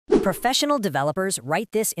Professional developers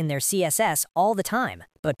write this in their CSS all the time,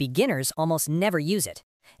 but beginners almost never use it.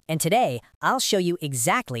 And today, I'll show you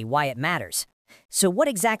exactly why it matters. So what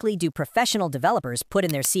exactly do professional developers put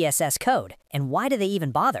in their CSS code, and why do they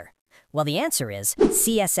even bother? Well, the answer is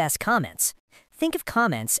CSS comments. Think of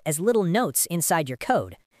comments as little notes inside your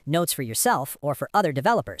code, notes for yourself or for other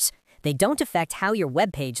developers. They don't affect how your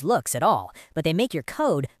web page looks at all, but they make your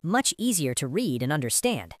code much easier to read and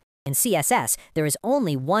understand. In CSS, there is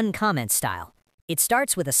only one comment style. It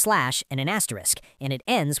starts with a slash and an asterisk, and it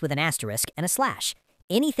ends with an asterisk and a slash.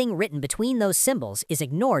 Anything written between those symbols is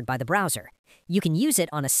ignored by the browser. You can use it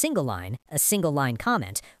on a single line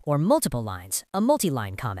comment, or multiple lines, a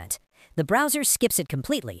multi-line comment. The browser skips it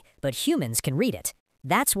completely, but humans can read it.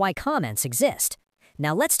 That's why comments exist.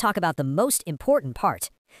 Now let's talk about the most important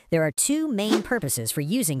part. There are two main purposes for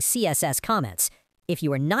using CSS comments. If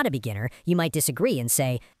you are not a beginner, you might disagree and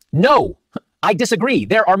say, "No, I disagree.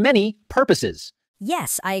 There are many purposes."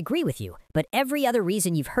 Yes, I agree with you, but every other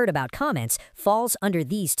reason you've heard about comments falls under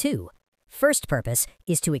these two. First purpose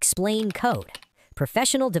is to explain code.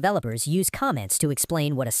 Professional developers use comments to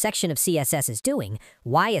explain what a section of CSS is doing,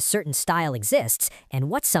 why a certain style exists, and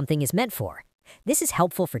what something is meant for. This is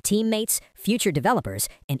helpful for teammates, future developers,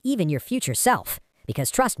 and even your future self.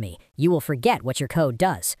 Because trust me, you will forget what your code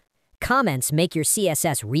does. Comments make your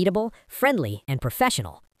CSS readable, friendly, and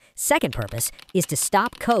professional. Second purpose is to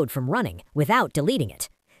stop code from running without deleting it.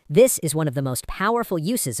 This is one of the most powerful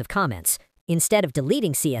uses of comments. Instead of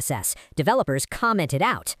deleting CSS, developers comment it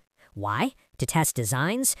out. Why? To test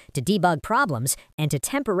designs, to debug problems, and to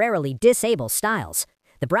temporarily disable styles.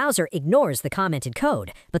 The browser ignores the commented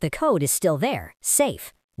code, but the code is still there,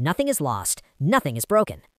 safe. Nothing is lost, nothing is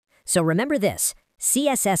broken. So remember this,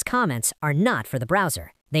 CSS comments are not for the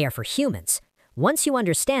browser, they are for humans. Once you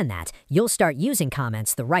understand that, you'll start using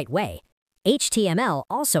comments the right way. HTML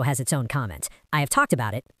also has its own comment. I have talked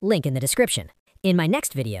about it, link in the description. In my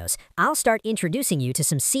next videos, I'll start introducing you to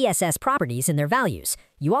some CSS properties and their values.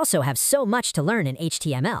 You also have so much to learn in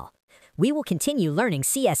HTML. We will continue learning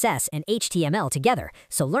CSS and HTML together,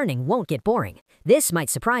 so learning won't get boring. This might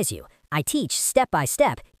surprise you. I teach step by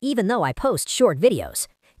step, even though I post short videos.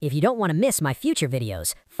 If you don't want to miss my future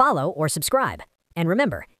videos, follow or subscribe. And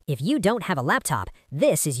remember, if you don't have a laptop,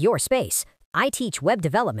 this is your space. I teach web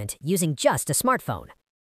development using just a smartphone.